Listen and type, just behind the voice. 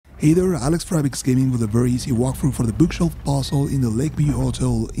Hey there, Alex from Gaming with a very easy walkthrough for the bookshelf puzzle in the Lakeview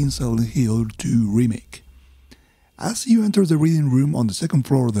Hotel in Silent Hill 2 Remake. As you enter the reading room on the second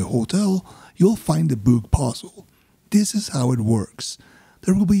floor of the hotel, you'll find the book puzzle. This is how it works.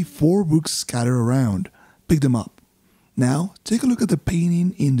 There will be 4 books scattered around. Pick them up. Now, take a look at the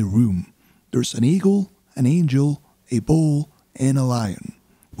painting in the room. There's an eagle, an angel, a bull, and a lion.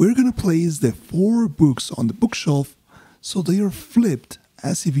 We're gonna place the 4 books on the bookshelf so they are flipped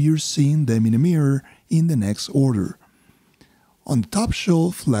as if you're seeing them in a mirror in the next order. On the top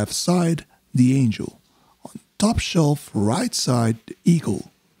shelf left side, the angel. On top shelf right side, the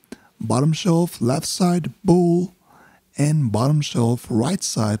eagle. Bottom shelf left side, bull. And bottom shelf right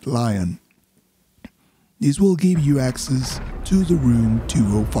side, lion. This will give you access to the room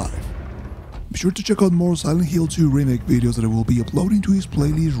 205. Be sure to check out more Silent Hill 2 Remake videos that I will be uploading to his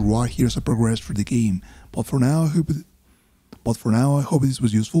playlist right here as I progress through the game. But for now, I hope this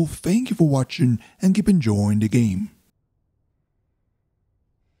was useful. Thank you for watching and keep enjoying the game.